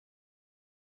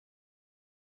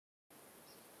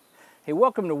Hey,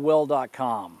 welcome to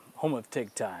Weld.com, home of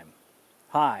TIG time.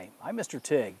 Hi, I'm Mr.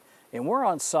 TIG, and we're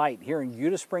on site here in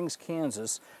Utah Springs,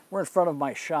 Kansas. We're in front of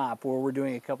my shop where we're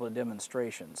doing a couple of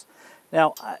demonstrations.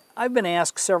 Now, I've been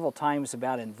asked several times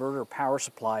about inverter power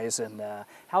supplies and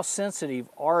how sensitive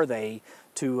are they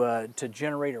to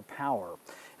generator power.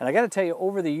 And I got to tell you,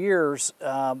 over the years,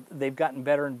 they've gotten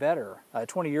better and better.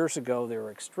 20 years ago, they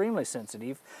were extremely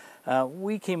sensitive.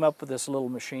 We came up with this little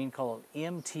machine called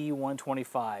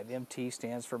MT125. MT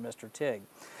stands for Mr. TIG.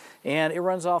 And it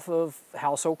runs off of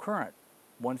household current,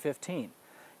 115.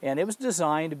 And it was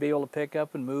designed to be able to pick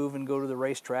up and move and go to the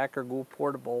racetrack or go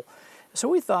portable. So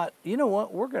we thought, you know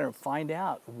what, we're going to find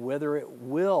out whether it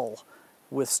will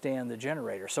withstand the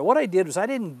generator. So what I did was I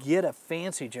didn't get a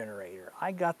fancy generator.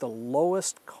 I got the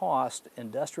lowest cost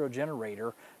industrial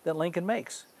generator that Lincoln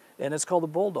makes, and it's called the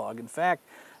Bulldog. In fact,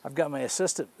 I've got my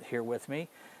assistant here with me.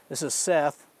 This is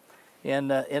Seth,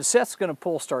 and Seth's going to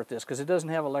pull start this because it doesn't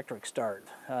have electric start.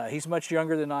 He's much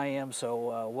younger than I am,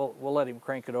 so we'll let him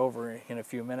crank it over in a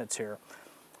few minutes here.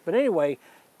 But anyway,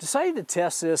 decided to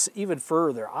test this even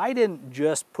further. I didn't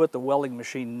just put the welding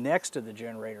machine next to the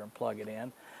generator and plug it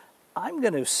in. I'm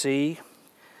going to see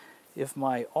if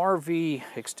my RV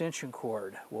extension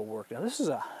cord will work. Now this is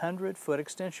a 100-foot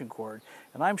extension cord,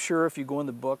 and I'm sure if you go in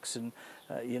the books and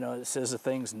you know, it says the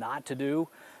things not to do,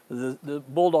 the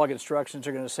Bulldog instructions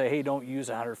are going to say, hey, don't use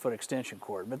a 100-foot extension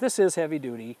cord. But this is heavy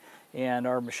duty, and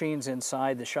our machine's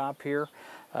inside the shop here,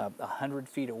 100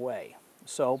 feet away.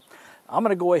 So I'm going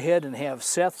to go ahead and have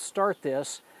Seth start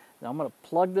this. Now I'm going to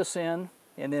plug this in,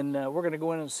 and then we're going to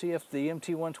go in and see if the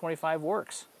MT125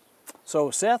 works.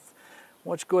 So Seth,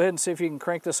 why don't you go ahead and see if you can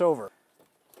crank this over.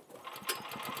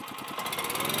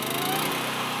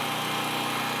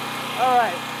 All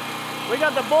right, we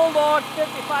got the Bulldog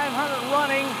 5500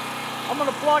 running. I'm going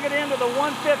to plug it into the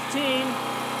 115.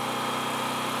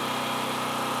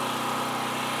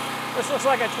 This looks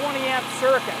like a 20 amp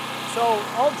circuit. So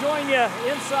I'll join you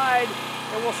inside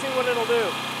and we'll see what it'll do.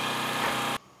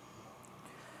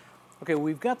 Okay,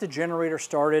 we've got the generator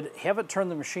started. Haven't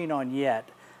turned the machine on yet.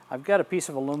 I've got a piece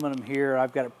of aluminum here.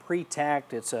 I've got it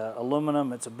pre-tacked. It's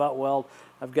aluminum. It's a butt weld.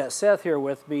 I've got Seth here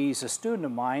with me. He's a student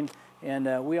of mine,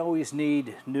 and we always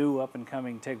need new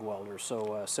up-and-coming TIG welders.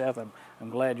 So Seth, I'm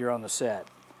glad you're on the set.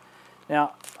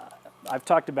 Now, I've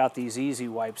talked about these easy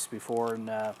wipes before, and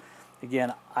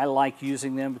again, I like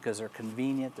using them because they're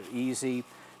convenient, they're easy.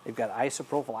 They've got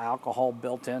isopropyl alcohol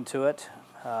built into it.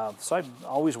 So I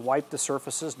always wipe the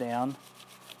surfaces down.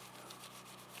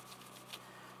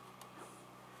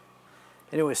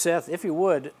 Anyway, Seth, if you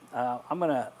would, I'm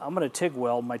gonna TIG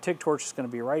weld. My TIG torch is going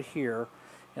to be right here,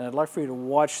 and I'd like for you to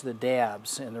watch the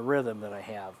dabs and the rhythm that I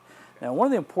have. Now, one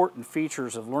of the important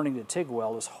features of learning to TIG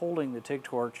weld is holding the TIG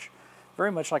torch very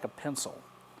much like a pencil.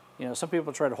 You know, some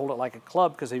people try to hold it like a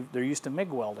club because they're used to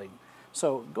MIG welding.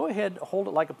 So go ahead, hold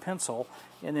it like a pencil,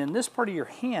 and then this part of your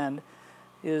hand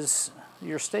is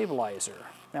your stabilizer.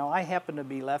 Now, I happen to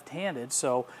be left-handed,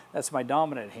 so that's my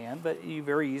dominant hand, but you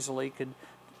very easily could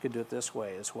do it this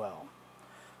way as well.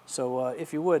 So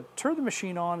if you would, turn the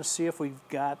machine on to see if we've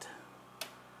got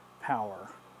power.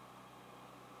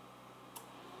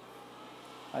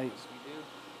 I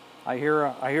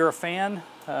hear a fan.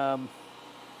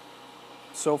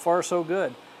 So far, so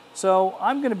good. So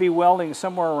I'm going to be welding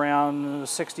somewhere around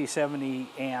 60, 70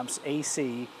 amps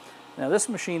AC. Now this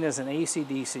machine is an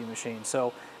AC/DC machine,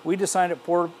 so we designed it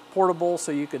portable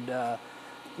so you could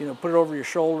you know, put it over your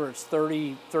shoulder. It's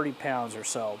 30 pounds or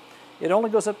so. It only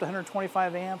goes up to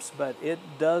 125 amps, but it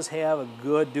does have a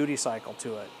good duty cycle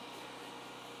to it.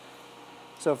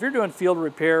 So if you're doing field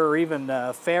repair or even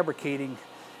fabricating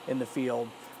in the field,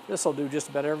 this will do just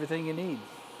about everything you need.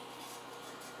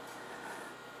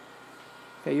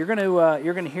 Okay, you're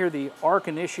gonna hear the arc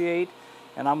initiate,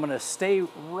 and I'm gonna stay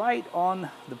right on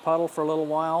the puddle for a little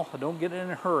while. Don't get in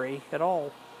a hurry at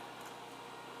all.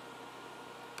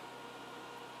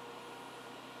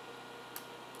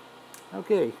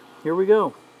 Okay, here we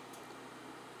go.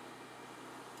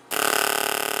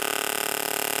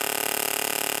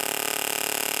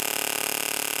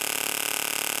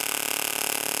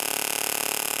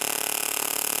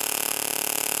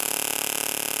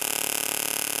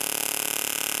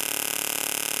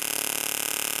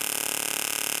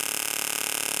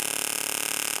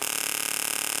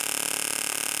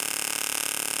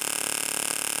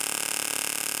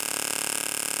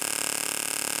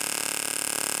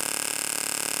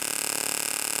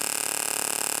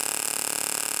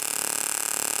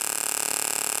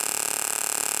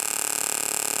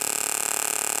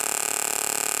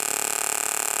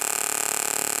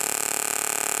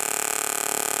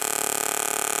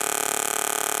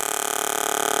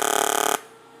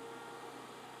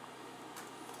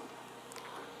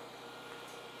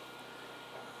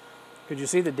 Could you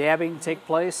see the dabbing take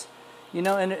place? You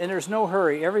know, and there's no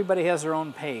hurry. Everybody has their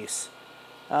own pace.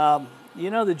 You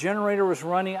know, the generator was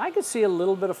running. I could see a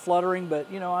little bit of fluttering,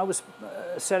 but you know, I was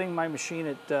setting my machine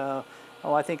at,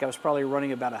 I think I was probably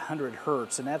running about 100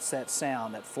 hertz, and that's that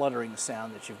sound, that fluttering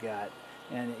sound that you've got.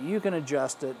 And you can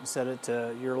adjust it and set it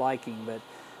to your liking, but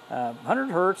 100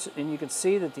 hertz, and you can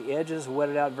see that the edges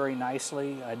wetted out very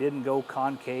nicely. I didn't go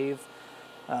concave.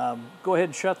 Go ahead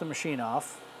and shut the machine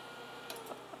off.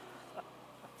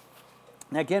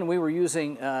 Now again, we were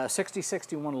using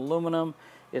 6061 aluminum.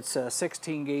 It's a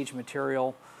 16 gauge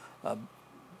material.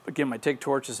 Again, my TIG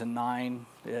torch is a 9.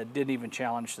 It didn't even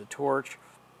challenge the torch.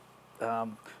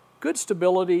 Good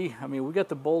stability. I mean, we got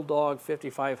the Bulldog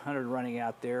 5500 running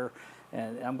out there,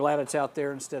 and I'm glad it's out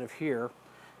there instead of here.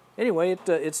 Anyway,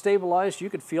 it stabilized. You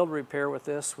could field repair with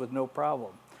this with no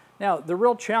problem. Now, the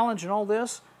real challenge in all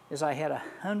this is I had a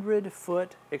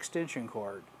 100-foot extension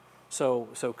cord. So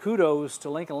kudos to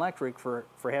Lincoln Electric for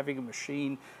having a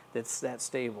machine that's that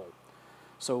stable.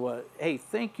 So, hey,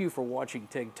 thank you for watching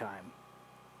TIG Time.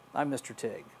 I'm Mr.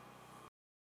 TIG.